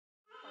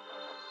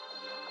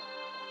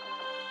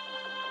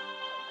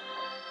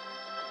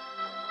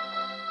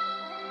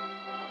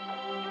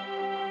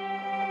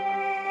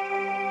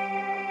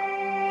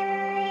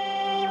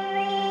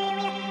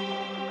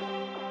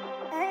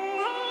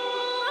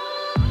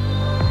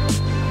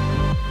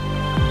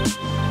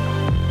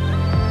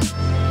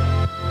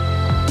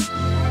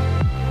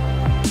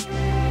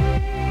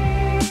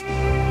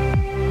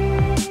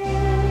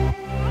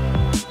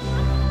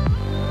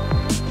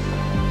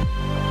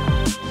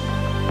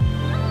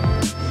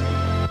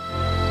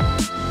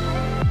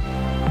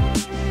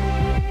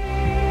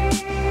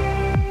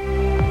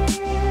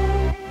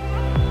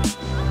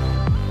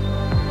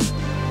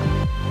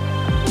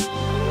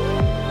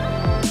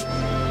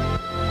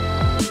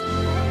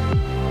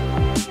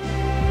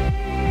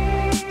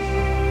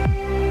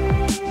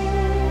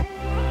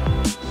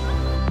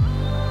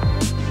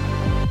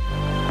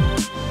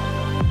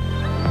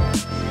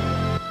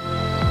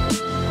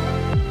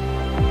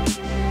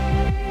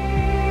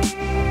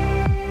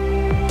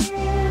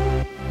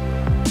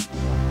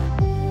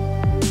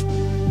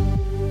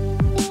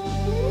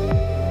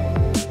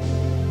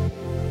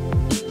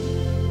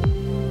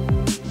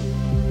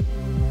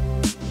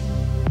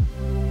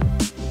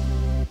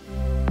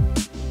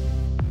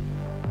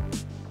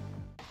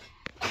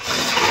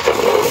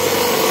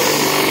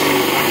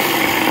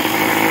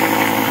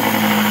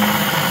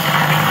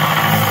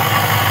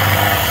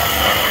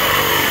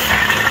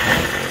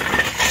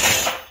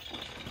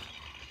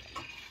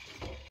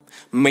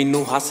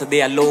मैनू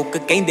हसदे आ लोग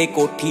कहंदे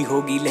कोठी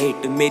हो गई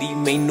लेट मेरी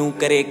मैनू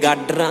करे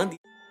गाडरां दी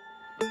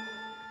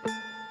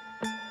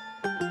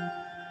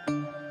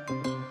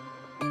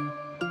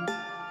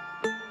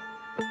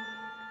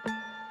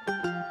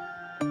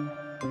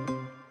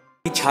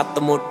छत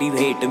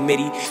मोटीवेट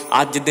मेरी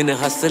अज दिन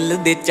हसल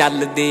दे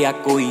चलदे आ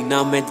कोई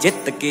ना मैं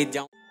जित के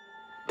जाऊं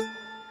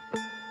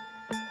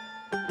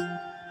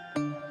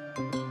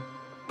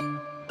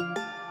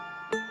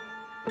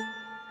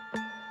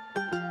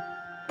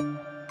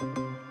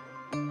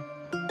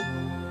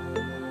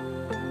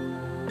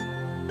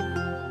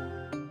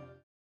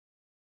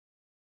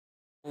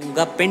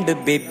पिंड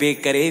बेबे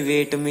करे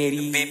वेट मेरी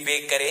बेबे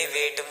करे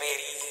वेट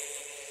मेरी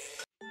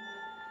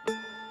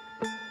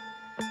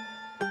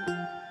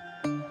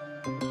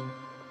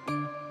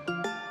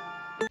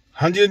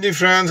हाँ जी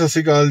फ्रेंड्स सत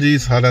श्री अकाल जी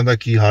सारिਆਂ ਦਾ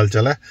ਕੀ हाल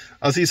चाल है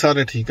ਅਸੀਂ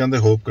सारे ठीक हैं तो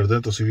होप करते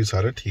हैं तुसी भी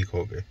सारे ठीक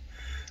हो गए।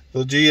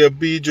 तो जी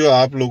अभी जो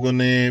आप लोगों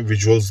ने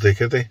विजुअल्स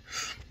देखे थे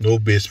वो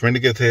बेसमेंट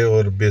के थे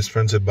और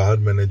बेसमेंट से बाहर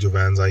मैंने जो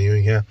वैन्स आई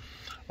हुई हैं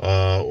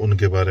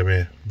उनके बारे में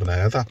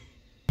बनाया था।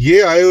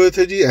 ये आए हुए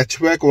थे जी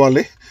एचवैक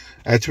वाले,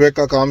 एचवैक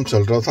का काम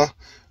चल रहा था।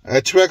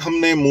 एचवैक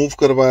हमने मूव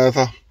करवाया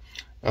था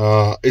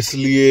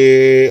इसलिए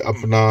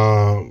अपना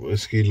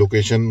इसकी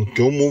लोकेशन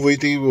क्यों मूव हुई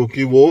थी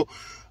कि वो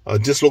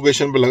जिस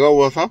लोकेशन पे लगा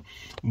हुआ था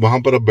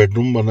वहां पर अब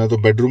बेडरूम बना है, तो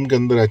बेडरूम के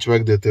अंदर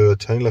एचवैक देते हुए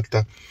अच्छा नहीं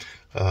लगता।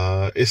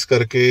 इस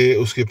करके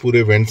उसके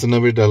पूरे वेंट्स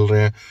नवे डल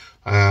रहे हैं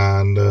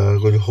एंड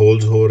कुछ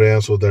होल्स हो रहे हैं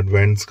सो दैट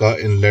वेंट्स का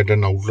इनलेट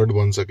एंड आउटलेट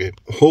बन सके।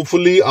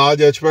 होपफुली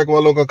आज एचवैक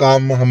वालों का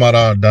काम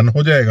हमारा डन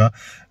हो जाएगा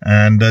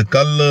एंड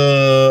कल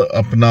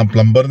अपना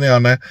प्लम्बर ने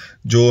आना है।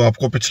 जो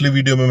आपको पिछली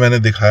वीडियो में मैंने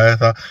दिखाया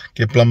था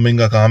कि प्लम्बिंग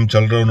का काम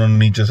चल रहा है, उन्होंने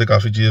नीचे से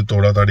काफ़ी चीज़ें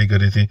तोड़ा ताड़ी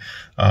करी थी,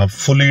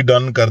 फुली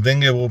डन कर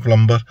देंगे वो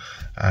प्लम्बर।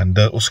 एंड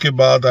उसके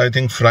बाद आई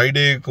थिंक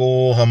फ्राइडे को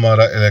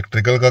हमारा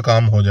इलेक्ट्रिकल का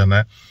काम हो जाना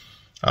है।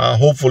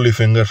 होपफुली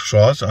फिंगर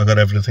क्रॉस अगर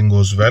एवरीथिंग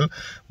गोज वेल।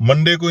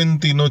 मंडे को इन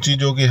तीनों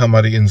चीज़ों की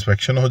हमारी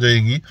इंस्पेक्शन हो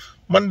जाएगी,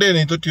 मंडे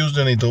नहीं तो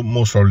ट्यूसडे नहीं तो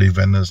मोस्ट प्रॉब्ली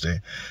वेडनेसडे।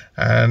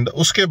 एंड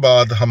उसके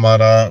बाद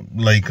हमारा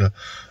लाइक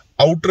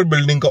आउटर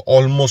बिल्डिंग का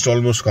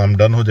ऑलमोस्ट काम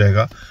डन हो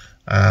जाएगा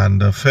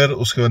एंड फिर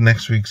उसके बाद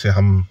नेक्स्ट वीक से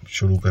हम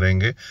शुरू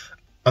करेंगे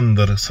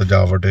अंदर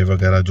सजावटें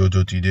वगैरह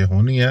जो चीज़ें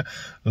होनी है,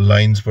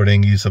 लाइंस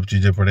पड़ेंगी, सब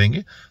चीज़ें पड़ेंगी।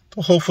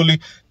 तो होपफुली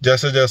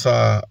जैसे जैसा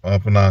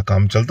अपना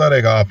काम चलता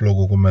रहेगा आप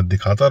लोगों को मैं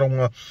दिखाता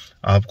रहूँगा,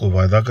 आपको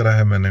वायदा करा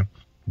है मैंने।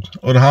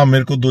 और हाँ,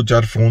 मेरे को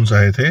 2-4 फोन्स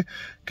आए थे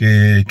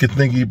कि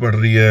कितने की पड़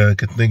रही है,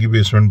 कितने की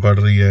बेसमेंट पड़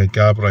रही है,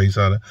 क्या प्राइस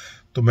आ रहा है।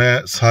 तो मैं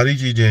सारी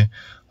चीज़ें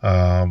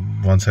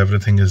वंस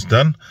एवरीथिंग इज़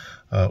डन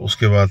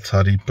उसके बाद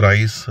सारी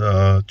प्राइस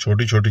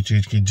छोटी छोटी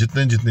चीज़ की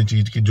जितनी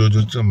चीज़ की जो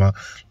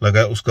लगा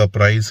है उसका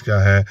प्राइस क्या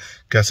है,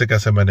 कैसे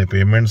कैसे मैंने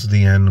पेमेंट्स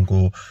दी हैं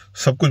इनको,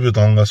 सब कुछ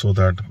बताऊंगा सो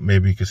दैट मे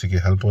बी किसी की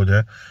हेल्प हो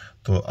जाए।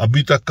 तो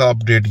अभी तक का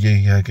अपडेट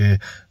यही है कि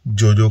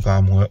जो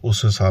काम हुआ है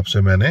उस हिसाब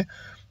से मैंने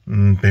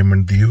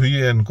पेमेंट दी हुई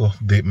है इनको,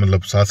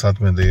 मतलब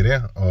साथ में दे रहे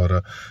हैं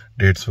और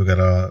डेट्स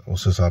वगैरह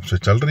उस हिसाब से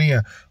चल रही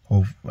हैं।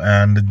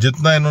 एंड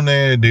जितना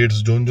इन्होंने डेट्स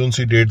जोन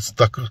सी डेट्स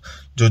तक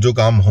जो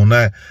काम होना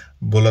है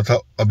बोला था,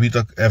 अभी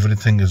तक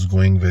everything is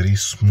going very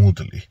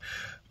smoothly.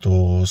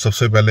 तो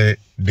सबसे पहले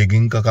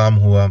डिगिंग का काम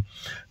हुआ,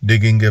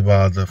 डिगिंग के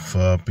बाद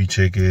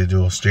पीछे के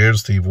जो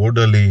स्टेयर्स थी वो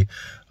डली,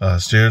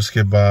 स्टेयर्स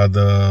के बाद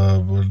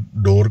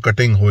डोर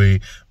कटिंग हुई,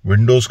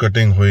 विंडोज़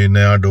कटिंग हुई,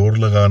 नया डोर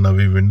लगा,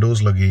 नवी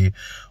विंडोज़ लगी।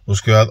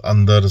 उसके बाद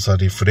अंदर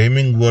सारी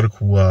फ्रेमिंग वर्क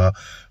हुआ,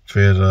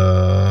 फिर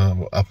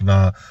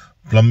अपना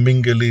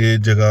प्लम्बिंग के लिए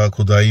जगह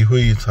खुदाई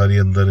हुई सारी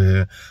अंदर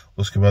है।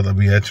 उसके बाद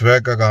अभी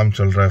एचवैक का काम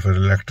चल रहा है, फिर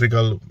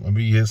इलेक्ट्रिकल,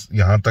 अभी ये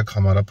यहाँ तक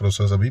हमारा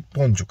प्रोसेस अभी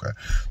पहुँच चुका है।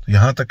 तो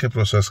यहाँ तक के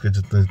प्रोसेस के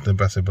जितने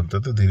पैसे बनते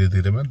थे धीरे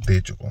धीरे मैं दे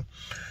चुका हूँ।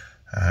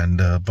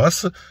 एंड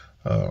बस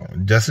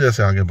जैसे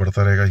जैसे आगे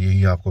बढ़ता रहेगा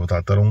यही आपको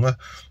बताता रहूँगा।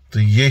 तो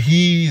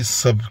यही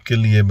सब के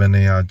लिए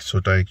मैंने आज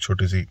सोचा एक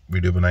छोटी सी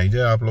वीडियो बनाई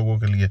जाए आप लोगों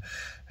के लिए।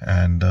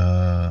 एंड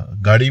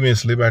गाड़ी में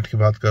इसलिए बैठ के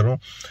बात कर रहा हूँ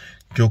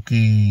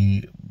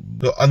क्योंकि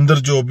तो अंदर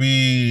जो भी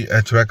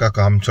एचवैक का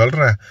काम चल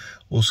रहा है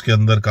उसके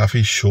अंदर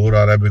काफ़ी शोर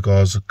आ रहा है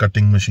बिकॉज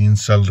कटिंग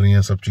मशीन्स चल रही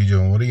हैं, सब चीज़ें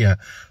हो रही हैं,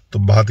 तो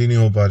बात ही नहीं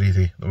हो पा रही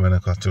थी। तो मैंने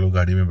कहा चलो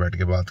गाड़ी में बैठ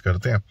के बात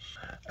करते हैं।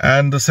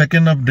 And the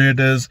second update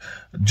is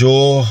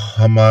जो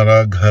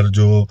हमारा घर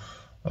जो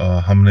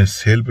हमने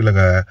सेल पे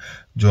लगाया है,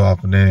 जो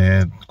आपने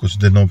कुछ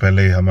दिनों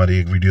पहले हमारी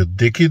एक वीडियो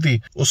देखी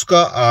थी,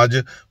 उसका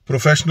आज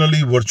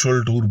प्रोफेशनली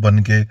वर्चुअल टूर बन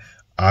के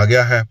आ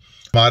गया है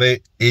हमारे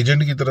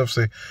एजेंट की तरफ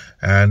से।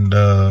 एंड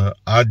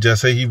आज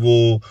जैसे ही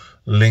वो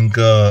लिंक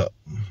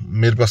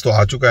मेरे पास तो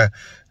आ चुका है,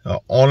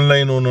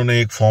 ऑनलाइन उन्होंने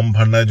एक फॉर्म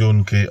भरना है जो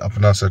उनके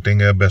अपना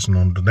सेटिंग है, best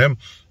known to them,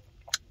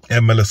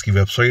 MLS की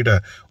वेबसाइट है,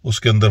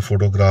 उसके अंदर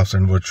photographs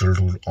and virtual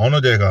tour on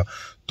हो जाएगा।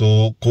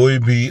 तो कोई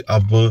भी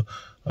अब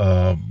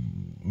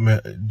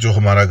जो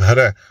हमारा घर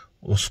है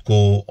उसको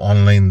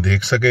ऑनलाइन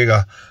देख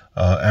सकेगा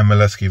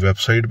MLS की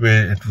वेबसाइट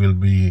पे। इट विल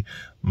बी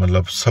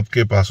मतलब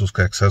सबके पास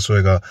उसका एक्सेस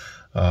होएगा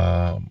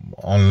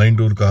ऑनलाइन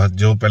टूर का।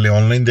 जो पहले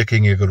ऑनलाइन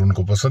देखेंगे अगर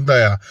उनको पसंद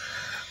आया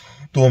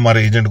तो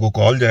हमारे एजेंट को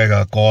कॉल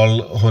जाएगा, कॉल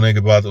होने के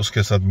बाद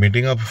उसके साथ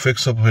मीटिंग अप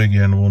फिक्स अप होगी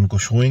एंड वो उनको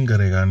शोइंग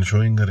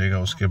करेगा।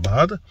 उसके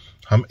बाद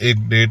हम एक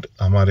डेट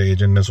हमारे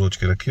एजेंट ने सोच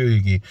के रखी हुई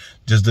कि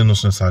जिस दिन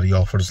उसने सारी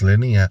ऑफर्स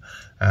लेनी है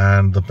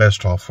and the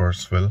best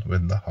offers will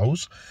win the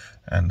house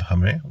and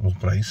हमें वो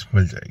प्राइस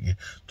मिल जाएगी।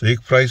 तो एक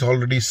प्राइस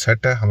ऑलरेडी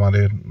सेट है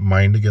हमारे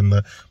माइंड के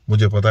अंदर,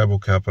 मुझे पता है वो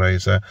क्या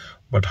प्राइस है,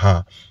 बट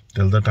हाँ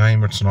till the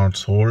time it's not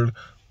sold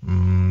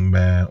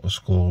मैं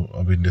उसको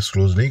अभी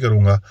डिस्क्लोज नहीं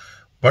करूँगा।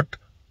 बट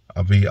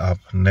अभी आप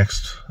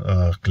नेक्स्ट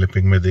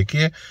क्लिपिंग में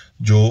देखिए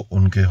जो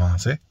उनके वहाँ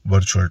से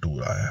वर्चुअल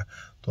टूर आया है,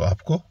 तो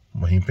आपको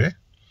वहीं पे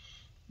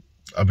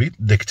अभी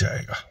दिख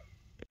जाएगा।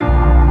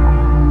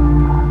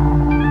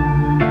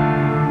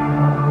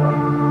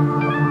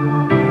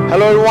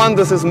 Hello everyone,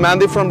 this is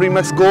Mandy from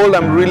Remax Gold.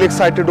 I'm really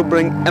excited to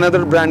bring another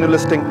brand new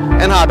listing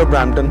in heart of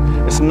Brampton.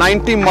 It's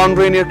 90 Mount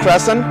Rainier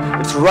Crescent.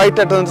 It's right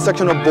at the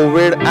intersection of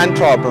Bovaird and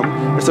Torbram.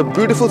 It's a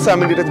beautiful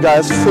semi-detached,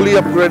 guys, fully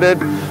upgraded.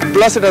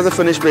 Plus it has a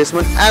finished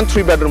basement and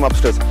 3-bedroom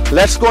upstairs.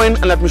 Let's go in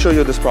and let me show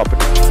you this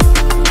property.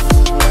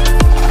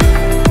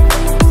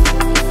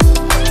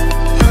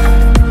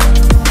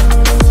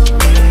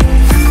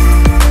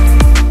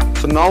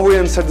 So now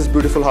we're inside this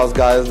beautiful house,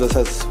 guys. This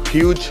has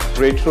huge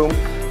great room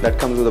that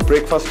comes with a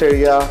breakfast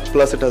area,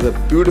 plus it has a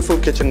beautiful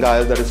kitchen,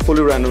 guys, that is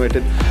fully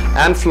renovated,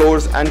 and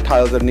floors and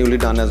tiles are newly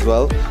done as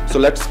well. So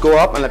let's go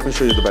up and let me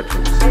show you the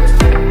bedrooms.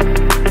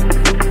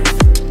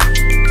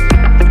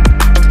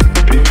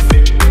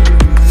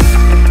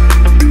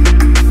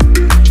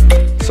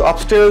 So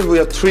upstairs we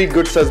have 3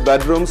 good sized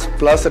bedrooms,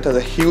 plus it has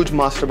a huge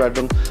master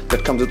bedroom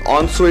that comes with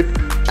ensuite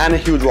and a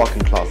huge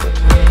walk-in closet.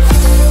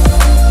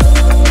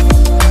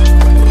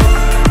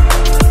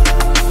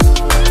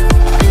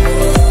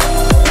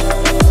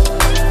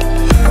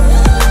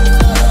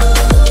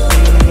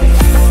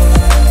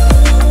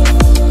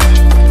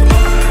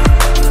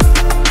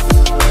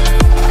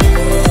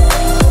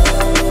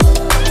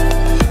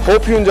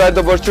 Hope you enjoyed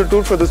the virtual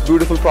tour for this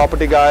beautiful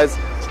property, guys.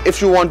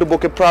 If you want to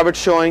book a private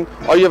showing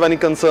or you have any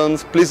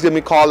concerns, please give me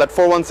a call at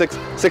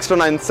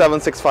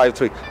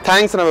 416-629-7653.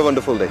 Thanks and have a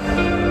wonderful day.